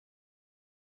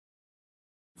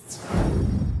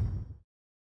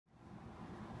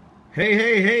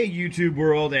Hey, YouTube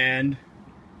world and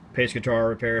Pace Guitar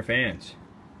Repair fans.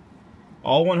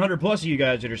 All 100 plus of you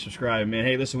guys that are subscribed, man.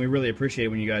 Hey, listen, we really appreciate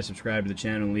when you guys subscribe to the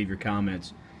channel and leave your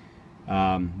comments.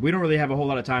 We don't really have a whole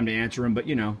lot of time to answer them, but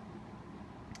you know,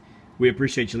 we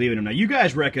appreciate you leaving them. Now, you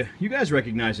guys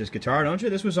recognize this guitar, don't you?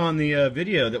 This was on the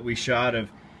video that we shot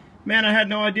of, man, I had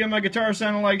no idea my guitar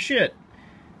sounded like shit.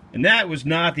 And that was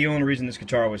not the only reason this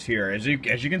guitar was here. As you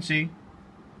can see,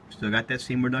 still got that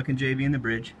Seymour Duncan JV in the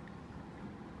bridge,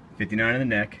 59 in the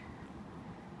neck.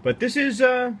 But this is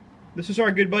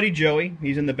our good buddy Joey.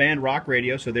 He's in the band Rock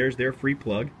Radio, so there's their free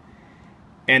plug.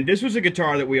 And this was a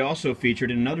guitar that we also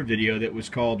featured in another video that was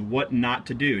called What Not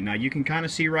to Do. Now you can kind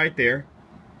of see right there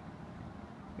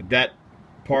that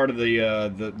part of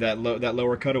that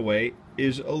lower cutaway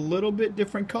is a little bit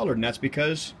different colored, and that's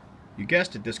because, you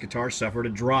guessed it, this guitar suffered a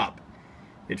drop.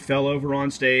 It fell over on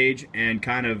stage and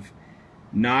kind of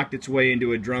knocked its way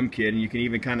into a drum kit, and you can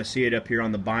even kind of see it up here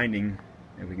on the binding,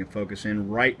 if we can focus in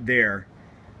right there,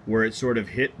 where it sort of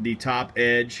hit the top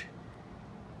edge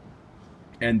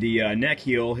and the neck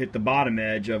heel hit the bottom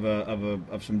edge of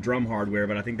some drum hardware.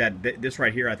 But I think that this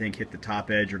right here, I think, hit the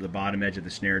top edge or the bottom edge of the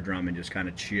snare drum and just kind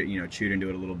of chewed into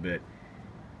it a little bit.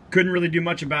 Couldn't really do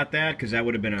much about that because that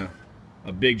would have been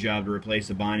a big job to replace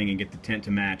the binding and get the tent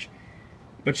to match.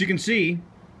 But you can see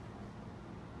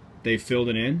they filled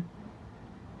it in,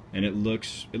 and it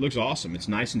looks awesome. It's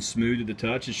nice and smooth to the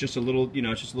touch. It's just a little,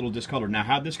 it's just a little discolored. Now,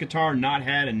 had this guitar not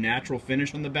had a natural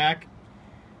finish on the back,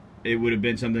 it would have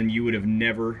been something you would have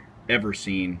never ever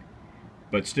seen.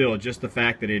 But still, just the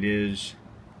fact that it is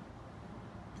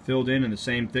filled in the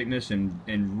same thickness and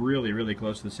really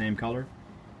close to the same color,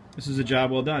 this is a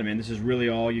job well done, man. This is really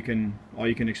all you can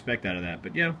expect out of that.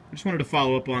 But yeah, I just wanted to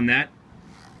follow up on that.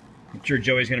 I'm sure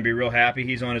Joey's going to be real happy.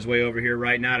 He's on his way over here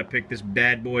right now to pick this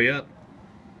bad boy up.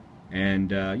 And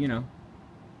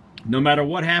no matter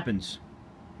what happens,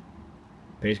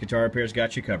 Pace Guitar Repair's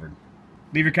got you covered.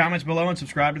 Leave your comments below and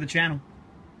subscribe to the channel.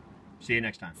 See you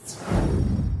next time.